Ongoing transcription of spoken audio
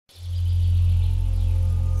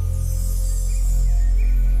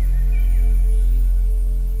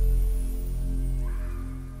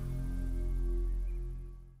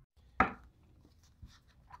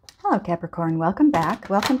Hello Capricorn, welcome back.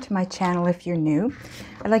 Welcome to my channel if you're new.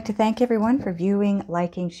 I'd like to thank everyone for viewing,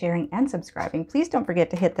 liking, sharing, and subscribing. Please don't forget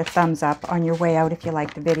to hit the thumbs up on your way out if you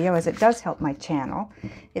like the video, as it does help my channel.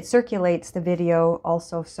 It circulates the video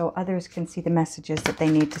also so others can see the messages that they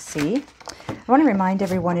need to see. I want to remind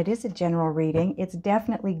everyone it is a general reading. It's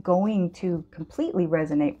definitely going to completely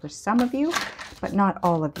resonate for some of you, but not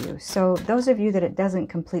all of you. So those of you that it doesn't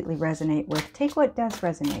completely resonate with, take what does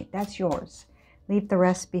resonate. That's yours. Leave the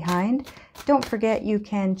rest behind. Don't forget you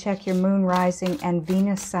can check your moon, rising, and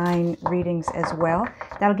Venus sign readings as well.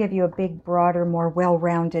 That'll give you a big, broader, more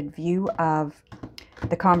well-rounded view of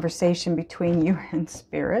the conversation between you and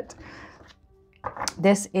Spirit.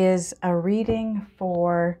 This is a reading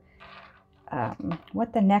for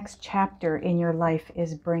what the next chapter in your life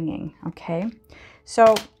is bringing, okay?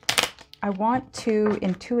 So I want to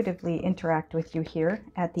intuitively interact with you here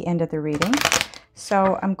at the end of the reading.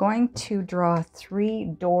 So I'm going to draw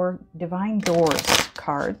 3 Divine Doors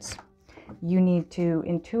cards. You need to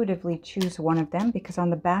intuitively choose one of them because on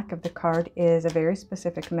the back of the card is a very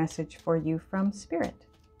specific message for you from Spirit.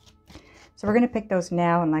 So we're going to pick those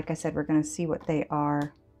now, and like I said, we're going to see what they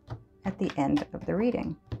are at the end of the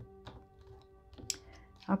reading.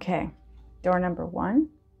 Okay, door number 1,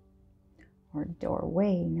 or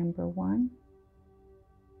doorway number 1.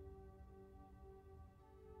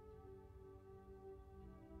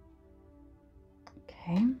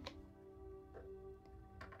 Okay.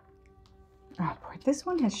 Oh boy, this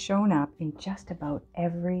one has shown up in just about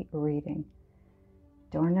every reading.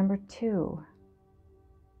 Door number 2.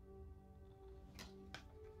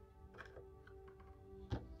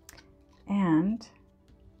 And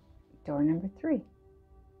door number 3.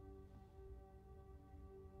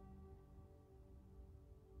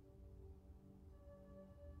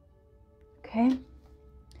 Okay.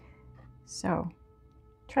 So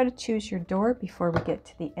try to choose your door before we get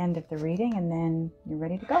to the end of the reading, and then you're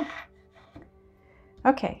ready to go.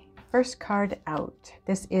 Okay, first card out.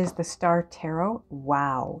 This is the Star Tarot.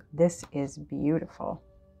 Wow, this is beautiful.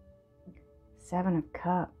 7 of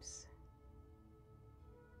Cups.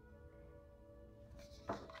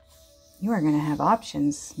 You are going to have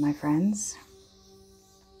options, my friends.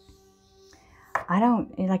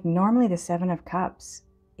 Normally the 7 of Cups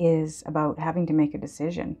is about having to make a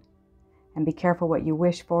decision. And be careful what you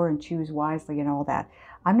wish for and choose wisely and all that.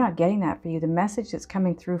 I'm not getting that for you. The message that's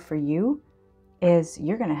coming through for you is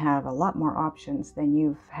you're going to have a lot more options than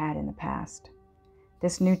you've had in the past.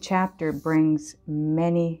 This new chapter brings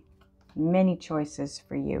many, many choices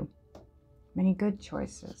for you. Many good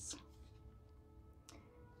choices.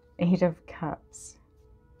 8 of Cups.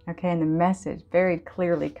 Okay, and the message very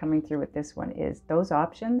clearly coming through with this one is those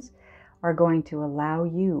options are going to allow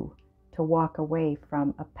you to walk away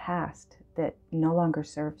from a past that no longer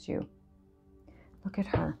serves you. Look at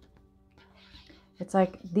her. It's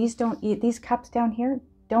like these cups down here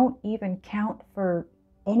don't even count for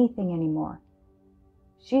anything anymore.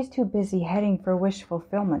 She's too busy heading for wish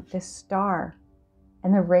fulfillment. This star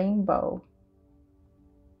and the rainbow.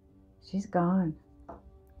 She's gone.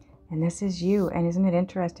 And this is you. And isn't it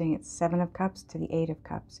interesting? It's 7 of Cups to the 8 of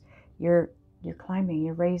Cups. You're climbing,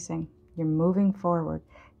 you're raising, you're moving forward.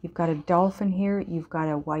 You've got a dolphin here. You've got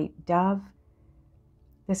a white dove.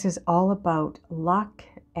 This is all about luck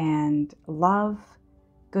and love,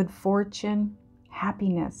 good fortune,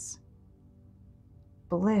 happiness,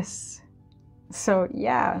 bliss. So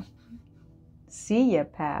yeah, see ya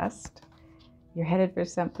past. You're headed for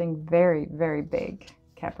something very, very big,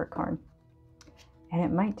 Capricorn. And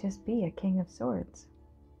it might just be a King of Swords.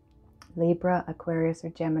 Libra, Aquarius, or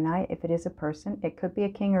Gemini. If it is a person, it could be a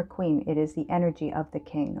king or queen. It is the energy of the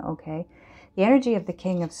king, okay? The energy of the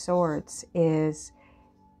King of Swords is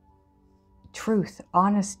truth,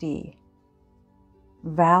 honesty,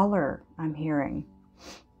 valor, I'm hearing.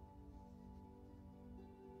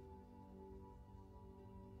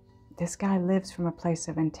 This guy lives from a place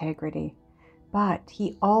of integrity, but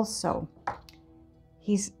he also,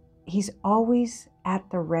 he's always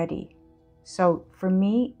at the ready. So for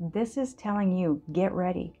me, this is telling you, get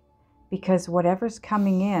ready, because whatever's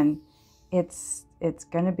coming in, it's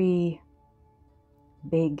going to be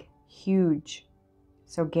big, huge.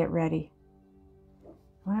 So get ready.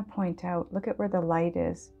 I want to point out, look at where the light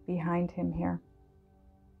is behind him here.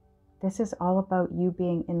 This is all about you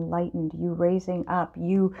being enlightened, you raising up,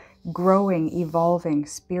 you growing, evolving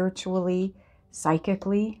spiritually,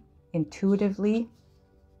 psychically, intuitively.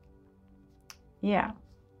 Yeah.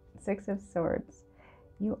 6 of Swords.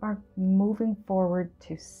 You are moving forward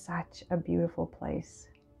to such a beautiful place.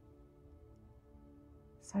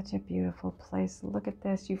 Such a beautiful place. Look at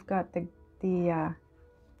this. You've got the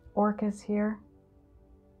orcas here.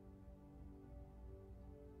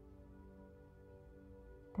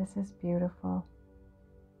 This is beautiful.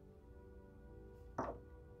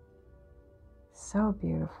 So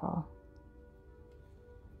beautiful.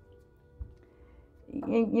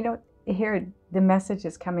 You know, here the message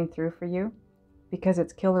is coming through for you because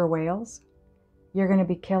it's killer whales. You're going to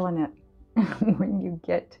be killing it when you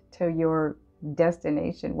get to your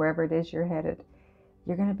destination, wherever it is you're headed.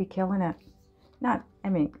 You're going to be killing it.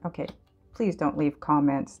 Okay, please don't leave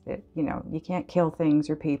comments that, you can't kill things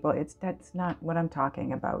or people. That's not what I'm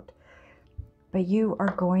talking about. But you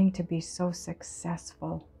are going to be so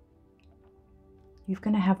successful. You're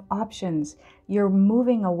going to have options. You're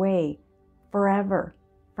moving away forever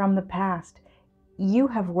from the past. You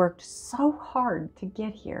have worked so hard to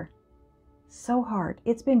get here. So hard.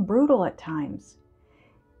 It's been brutal at times.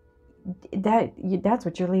 That's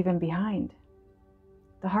what you're leaving behind.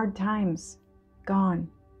 The hard times, gone.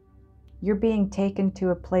 You're being taken to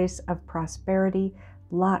a place of prosperity,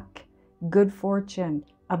 luck, good fortune,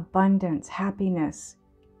 abundance, happiness,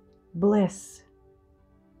 bliss,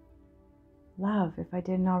 love, if I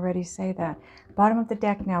didn't already say that. Bottom of the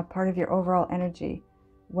deck now, part of your overall energy.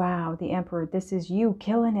 Wow, the Emperor, this is you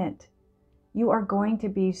killing it. You are going to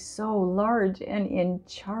be so large and in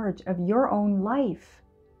charge of your own life.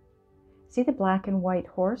 See the black and white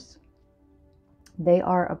horse? They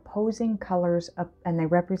are opposing colors and they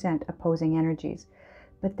represent opposing energies.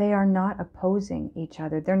 But they are not opposing each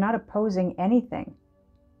other. They're not opposing anything.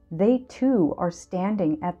 They too are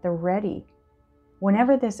standing at the ready.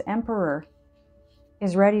 Whenever this Emperor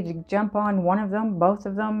is ready to jump on one of them, both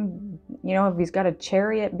of them, if he's got a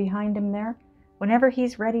chariot behind him there, whenever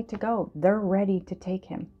he's ready to go, they're ready to take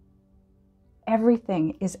him.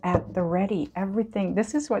 Everything is at the ready. Everything.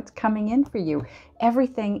 This is what's coming in for you.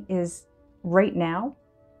 Everything is right now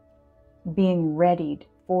being readied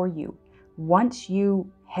for you. Once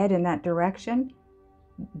you head in that direction,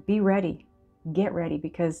 be ready. Get ready,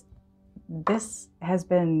 because this has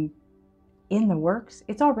been in the works.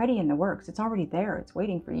 It's already in the works. It's already there. It's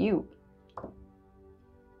waiting for you.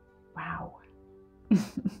 Wow.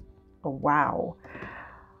 Oh, wow.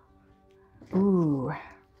 Ooh,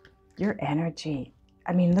 your energy.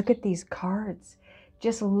 I mean, look at these cards.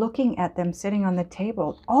 Just looking at them sitting on the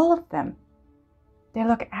table, all of them, they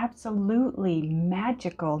look absolutely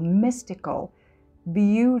magical, mystical,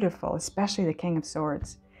 beautiful, especially the King of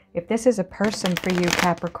Swords. If this is a person for you,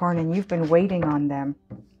 Capricorn, and you've been waiting on them,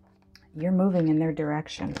 you're moving in their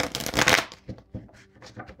direction.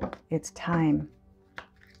 It's time.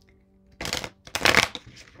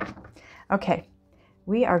 Okay,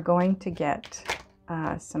 we are going to get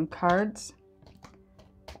some cards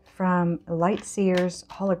from Light Seer's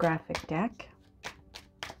holographic deck.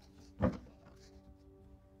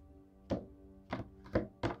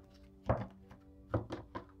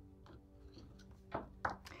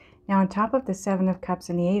 Now, on top of the Seven of Cups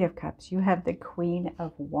and the Eight of Cups, you have the Queen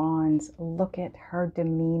of Wands. Look at her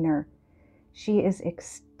demeanor. She is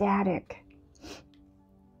ecstatic.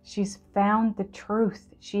 She's found the truth.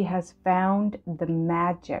 She has found the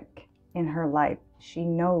magic in her life. She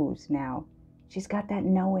knows now. She's got that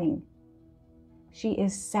knowing. She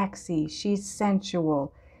is sexy. She's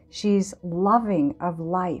sensual. She's loving of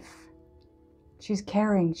life. She's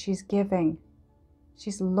caring. She's giving.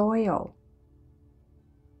 She's loyal.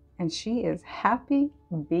 And she is happy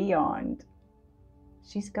beyond.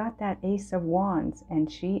 She's got that Ace of Wands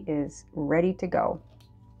and she is ready to go.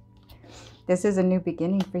 This is a new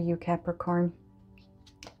beginning for you, Capricorn.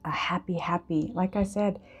 A happy, like I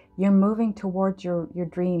said, you're moving towards your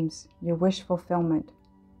dreams, your wish fulfillment.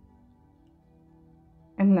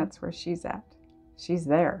 And that's where she's at. She's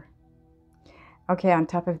there. Okay, on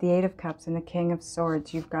top of the Eight of Cups and the King of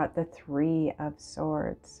Swords, you've got the Three of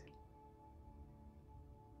Swords.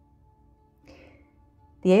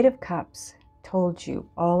 The Eight of Cups told you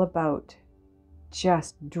all about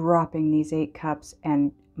just dropping these 8 cups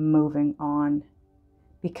and moving on,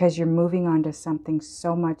 because you're moving on to something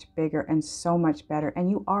so much bigger and so much better,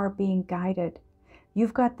 and you are being guided.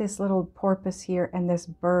 You've got this little porpoise here and this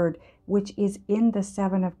bird, which is in the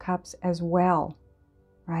Seven of Cups as well,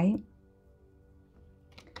 right?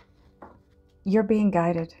 You're being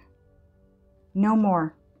guided. No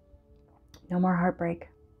more heartbreak.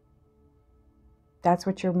 That's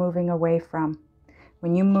what you're moving away from.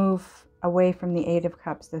 When you move away from the Eight of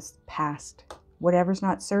Cups, this past, whatever's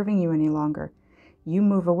not serving you any longer, you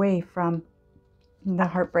move away from the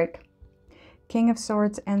heartbreak. King of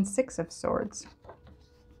Swords and Six of Swords.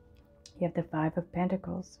 You have the Five of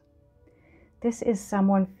Pentacles. This is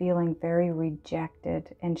someone feeling very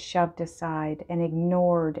rejected and shoved aside and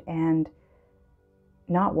ignored and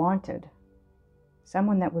not wanted.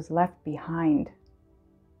 Someone that was left behind.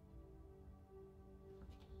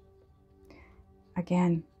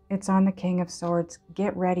 Again, it's on the King of Swords.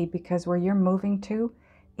 Get ready, because where you're moving to,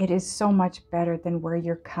 it is so much better than where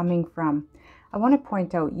you're coming from. I want to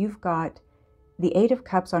point out, you've got the Eight of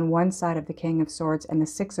Cups on one side of the King of Swords and the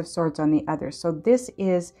Six of Swords on the other. So this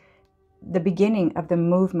is the beginning of the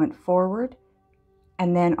movement forward.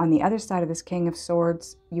 And then on the other side of this King of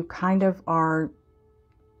Swords, you kind of are,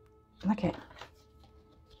 look at,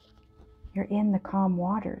 you're in the calm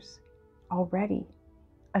waters already,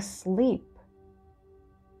 asleep,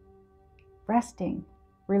 resting,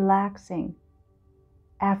 relaxing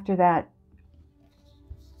after that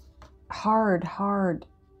hard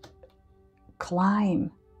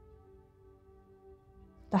climb,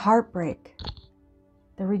 the heartbreak,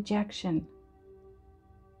 the rejection.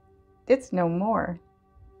 It's no more.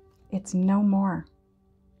 It's no more.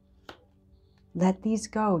 Let these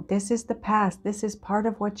go. This is the past. This is part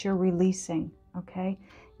of what you're releasing, okay?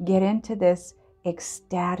 Get into this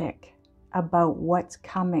ecstatic about what's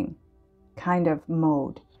coming kind of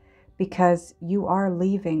mode, because you are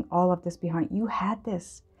leaving all of this behind. You had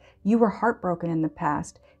this. You were heartbroken in the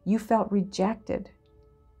past. You felt rejected,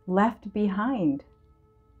 left behind.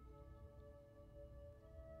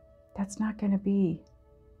 That's not going to be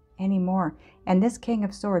anymore. And this King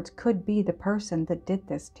of Swords could be the person that did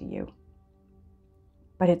this to you.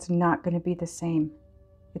 But it's not going to be the same.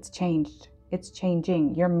 It's changed. It's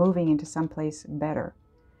changing. You're moving into someplace better,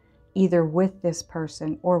 either with this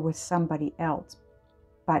person or with somebody else.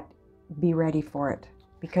 But be ready for it,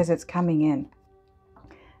 because it's coming in.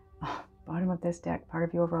 Oh, bottom of this deck, part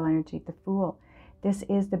of your overall energy, the Fool. This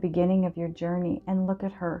is the beginning of your journey. And look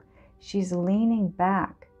at her. She's leaning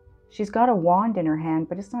back. She's got a wand in her hand,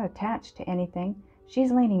 but it's not attached to anything.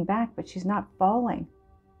 She's leaning back, but she's not falling,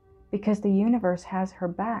 because the universe has her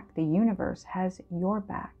back. The universe has your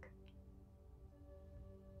back.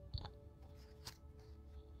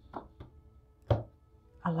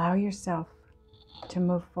 Allow yourself to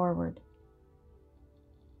move forward,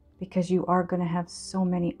 because you are going to have so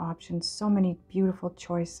many options, so many beautiful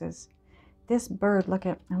choices. This bird, look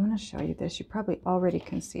at, I want to show you this. You probably already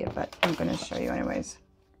can see it, but I'm going to show you anyways.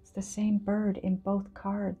 It's the same bird in both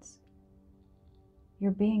cards.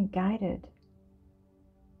 You're being guided.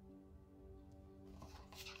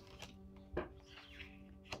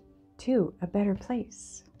 To a better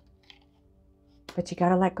place. But you got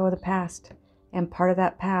to let go of the past. And part of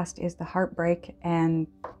that past is the heartbreak and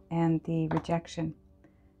the rejection.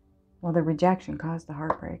 Well, the rejection caused the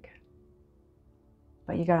heartbreak.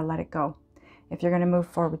 But you got to let it go. If you're going to move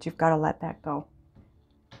forward, you've got to let that go.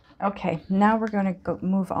 Okay, now we're going to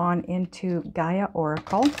move on into Gaia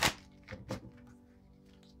Oracle.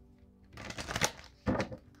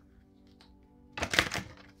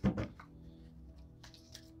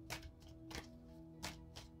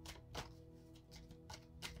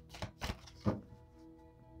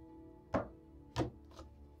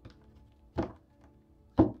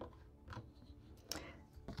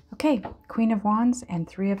 Okay, Queen of Wands and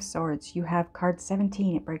Three of Swords. You have card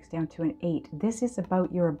 17. It breaks down to an 8. This is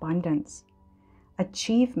about your abundance,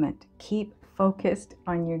 achievement. Keep focused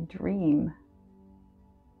on your dream.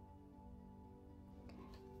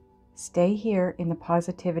 Stay here in the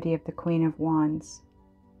positivity of the Queen of Wands.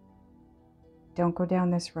 Don't go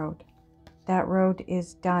down this road. That road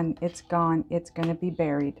is done. It's gone. It's going to be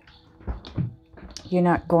buried. You're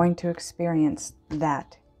not going to experience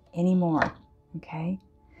that anymore, okay?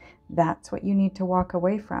 That's what you need to walk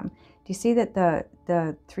away from. Do you see that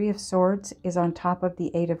the Three of Swords is on top of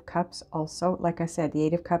the Eight of Cups also? Like I said, the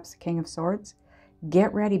Eight of Cups, the King of Swords.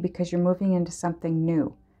 Get ready, because you're moving into something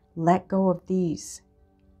new. Let go of these.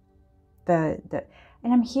 And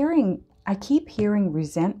I keep hearing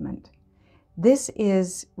resentment. This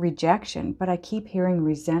is rejection, but I keep hearing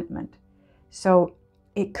resentment. So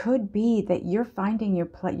it could be that you're finding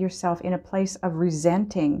yourself in a place of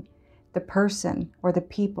resenting the person or the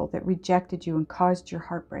people that rejected you and caused your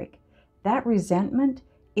heartbreak. That resentment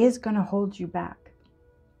is going to hold you back.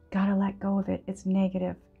 Got to let go of it. It's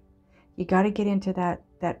negative. You got to get into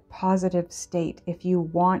that positive state if you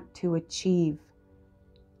want to achieve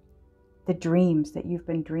the dreams that you've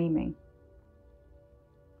been dreaming.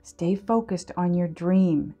 Stay focused on your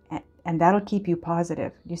dream, and that'll keep you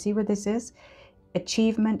positive. Do you see where this is?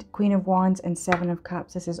 Achievement, Queen of Wands, and Seven of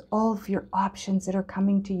Cups. This is all of your options that are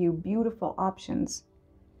coming to you. Beautiful options.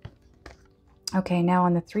 Okay, now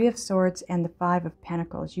on the Three of Swords and the Five of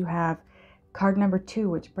Pentacles, you have card number 2,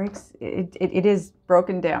 which breaks, it is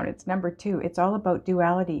broken down. It's number 2. It's all about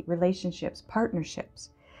duality, relationships, partnerships.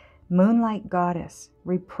 Moonlight Goddess,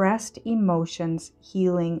 repressed emotions,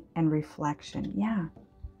 healing, and reflection. Yeah.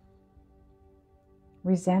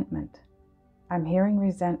 Resentment. I'm hearing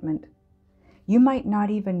resentment. You might not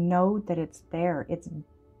even know that it's there. It's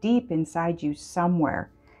deep inside you somewhere,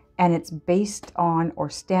 and it's based on or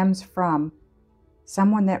stems from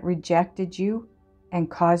someone that rejected you and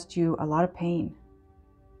caused you a lot of pain.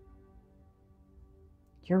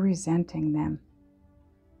 You're resenting them.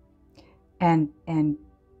 And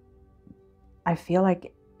I feel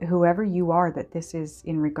like whoever you are that this is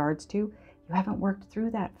in regards to, you haven't worked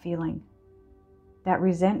through that feeling. That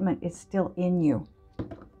resentment is still in you.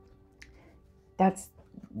 That's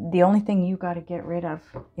the only thing you got to get rid of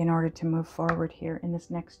in order to move forward here in this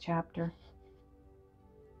next chapter.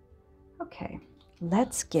 Okay,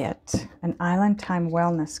 let's get an Island Time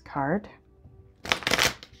Wellness card.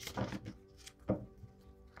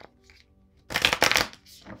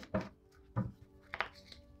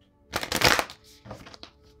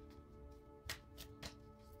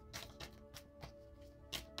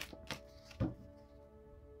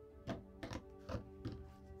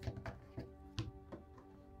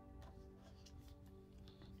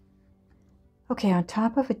 Okay, on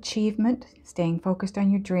top of achievement, staying focused on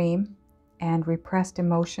your dream, and repressed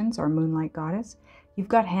emotions or Moonlight Goddess, you've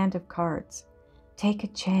got Hand of Cards. Take a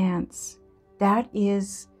chance. That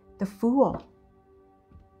is the Fool.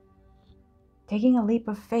 Taking a leap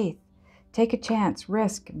of faith. Take a chance,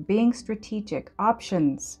 risk, being strategic,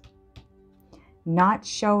 options. Not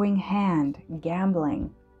showing hand, gambling.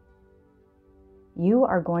 You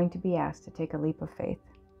are going to be asked to take a leap of faith.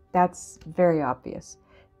 That's very obvious.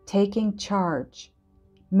 Taking charge,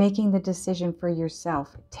 making the decision for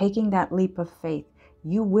yourself, taking that leap of faith.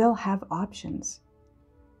 You will have options.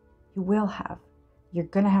 You will have. You're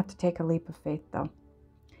going to have to take a leap of faith though.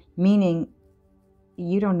 Meaning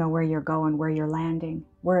you don't know where you're going, where you're landing,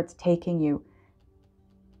 where it's taking you.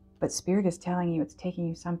 But Spirit is telling you it's taking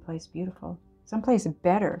you someplace beautiful, someplace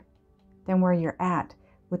better than where you're at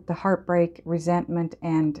with the heartbreak, resentment,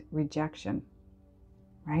 and rejection.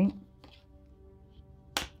 Right?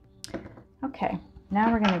 Okay,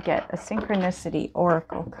 now we're going to get a Synchronicity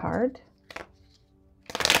Oracle card.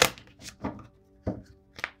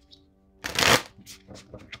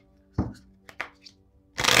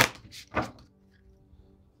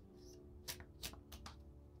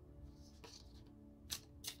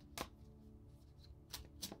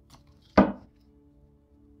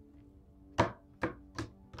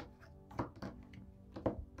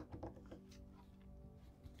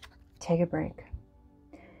 Take a break.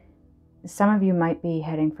 Some of you might be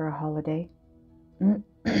heading for a holiday.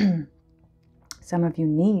 Some of you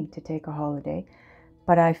need to take a holiday.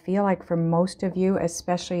 But I feel like for most of you,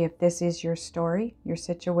 especially if this is your story, your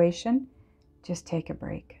situation, just take a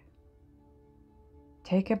break.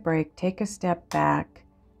 Take a break, take a step back,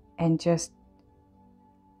 and just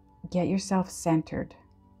get yourself centered.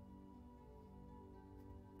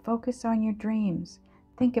 Focus on your dreams.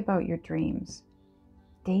 Think about your dreams.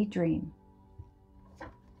 Daydream.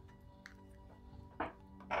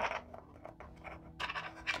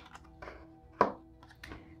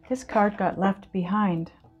 This card got left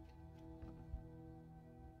behind.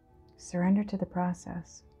 Surrender to the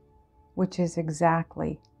process, which is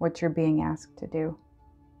exactly what you're being asked to do.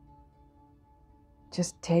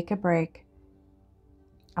 Just take a break.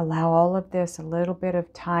 Allow all of this a little bit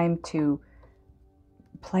of time to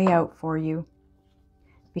play out for you,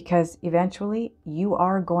 because eventually you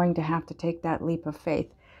are going to have to take that leap of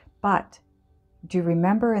faith. But do you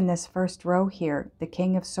remember in this first row here, the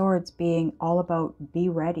King of Swords being all about be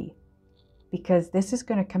ready? Because this is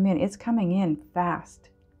going to come in. It's coming in fast.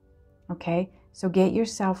 Okay? So get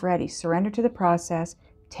yourself ready. Surrender to the process.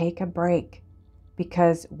 Take a break.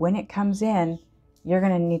 Because when it comes in, you're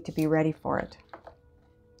going to need to be ready for it.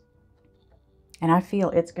 And I feel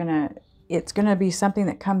it's going to be something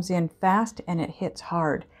that comes in fast and it hits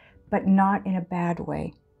hard, but not in a bad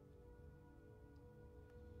way.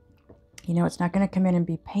 You know, it's not going to come in and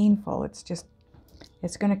be painful. It's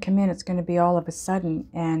going to come in. It's going to be all of a sudden,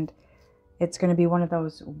 and it's going to be one of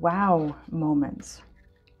those wow moments.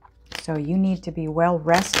 So you need to be well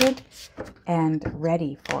rested and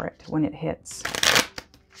ready for it when it hits.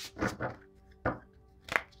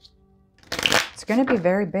 It's going to be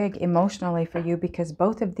very big emotionally for you because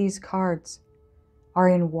both of these cards are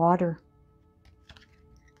in water,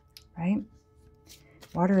 right?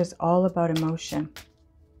 Water is all about emotion.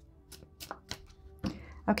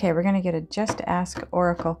 Okay, we're going to get a Just Ask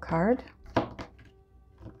Oracle card.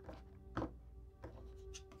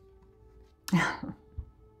 I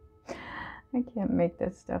can't make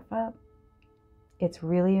this stuff up. It's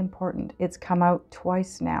really important. It's come out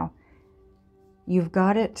twice now. You've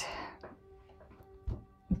got it.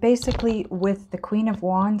 Basically, with the Queen of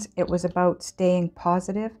Wands, it was about staying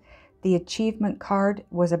positive. The achievement card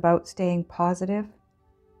was about staying positive.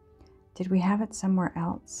 Did we have it somewhere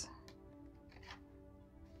else?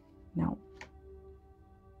 No.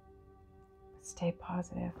 Stay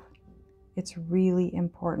positive. It's really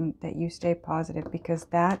important that you stay positive, because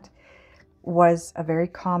that was a very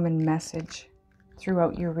common message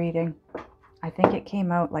throughout your reading. I think it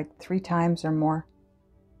came out like 3 times or more.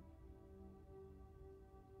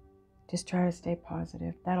 Just try to stay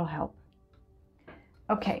positive. That'll help.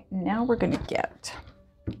 Okay, now we're going to get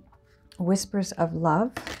Whispers of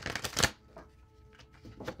Love.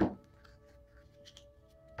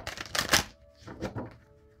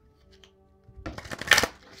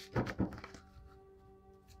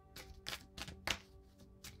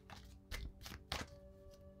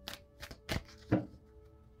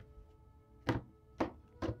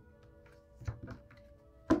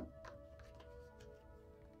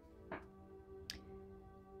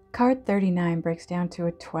 Card 39 breaks down to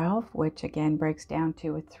a 12, which again breaks down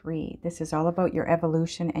to a 3. This is all about your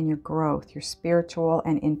evolution and your growth, your spiritual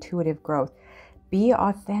and intuitive growth. Be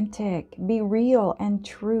authentic, be real and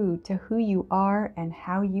true to who you are and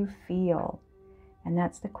how you feel. And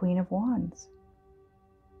that's the Queen of Wands.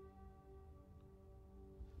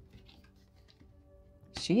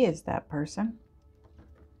 She is that person.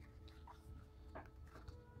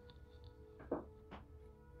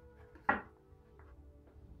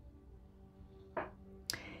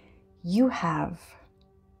 You have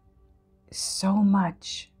so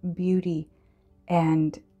much beauty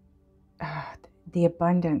and the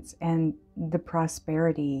abundance and the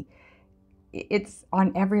prosperity. It's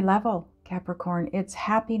on every level, Capricorn. It's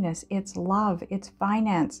happiness, it's love, it's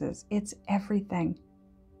finances, it's everything.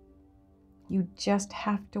 You just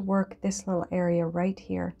have to work this little area right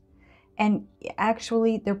here. And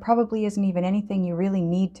actually, there probably isn't even anything you really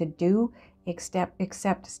need to do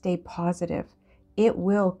except stay positive. It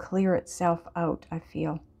will clear itself out, I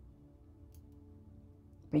feel.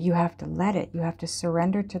 But you have to let it. You have to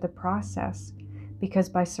surrender to the process. Because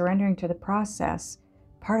by surrendering to the process,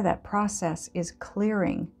 part of that process is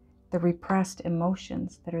clearing the repressed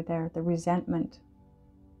emotions that are there, the resentment.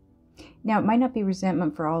 Now, it might not be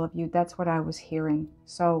resentment for all of you. That's what I was hearing.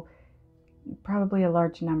 So probably a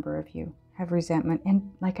large number of you have resentment.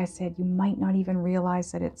 And like I said, you might not even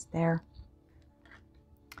realize that it's there.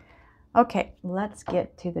 Okay, let's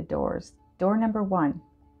get to the doors. Door number 1.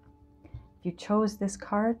 If you chose this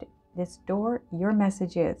card, this door, your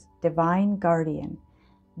message is Divine Guardian.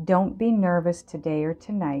 Don't be nervous today or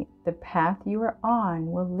tonight. The path you are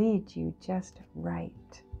on will lead you just right.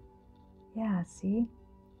 Yeah, see?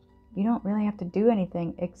 You don't really have to do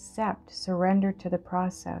anything except surrender to the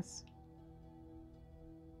process.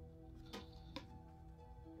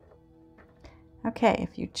 Okay,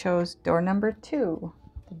 if you chose door number 2,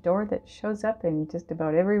 the door that shows up in just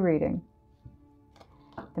about every reading.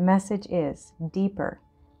 The message is deeper.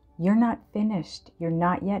 You're not finished. You're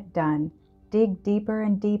not yet done. Dig deeper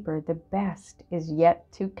and deeper. The best is yet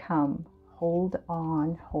to come. Hold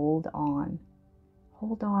on, hold on.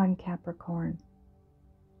 Hold on, Capricorn.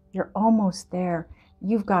 You're almost there.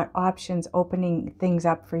 You've got options opening things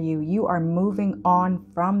up for you. You are moving on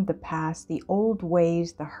from the past, the old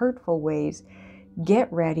ways, the hurtful ways.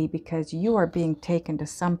 Get ready, because you are being taken to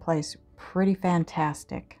someplace pretty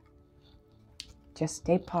fantastic. Just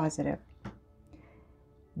stay positive.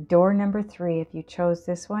 Door number 3, if you chose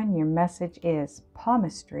this one, your message is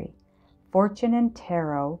palmistry. Fortune and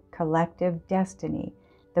tarot, collective destiny.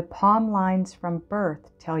 The palm lines from birth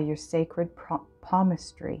tell your sacred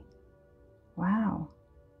palmistry. Wow.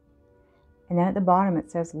 And then at the bottom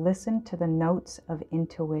it says, listen to the notes of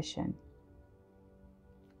intuition.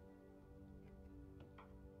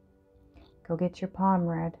 Go get your palm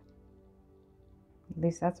read. At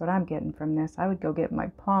least that's what I'm getting from this. I would go get my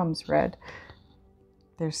palms read.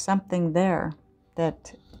 There's something there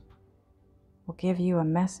that will give you a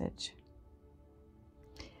message.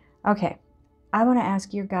 Okay, I want to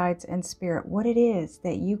ask your guides and spirit what it is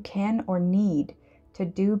that you can or need to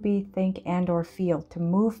do, be, think, and or feel to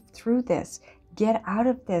move through this. Get out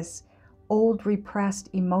of this old repressed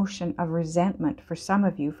emotion of resentment. For some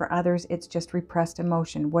of you, for others, it's just repressed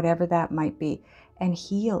emotion, whatever that might be, and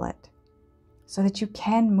heal it so that you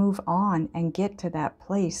can move on and get to that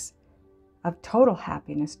place of total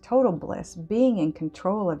happiness, total bliss, being in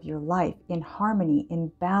control of your life, in harmony, in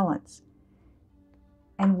balance,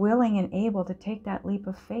 and willing and able to take that leap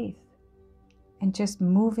of faith and just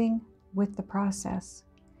moving with the process.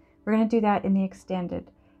 We're going to do that in the extended.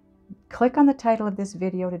 Click on the title of this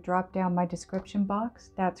video to drop down my description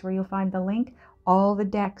box. That's where you'll find the link. All the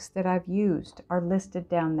decks that I've used are listed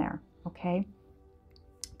down there, okay?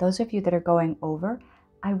 Those of you that are going over,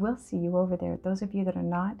 I will see you over there. Those of you that are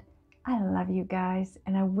not, I love you guys,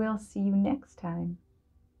 and I will see you next time.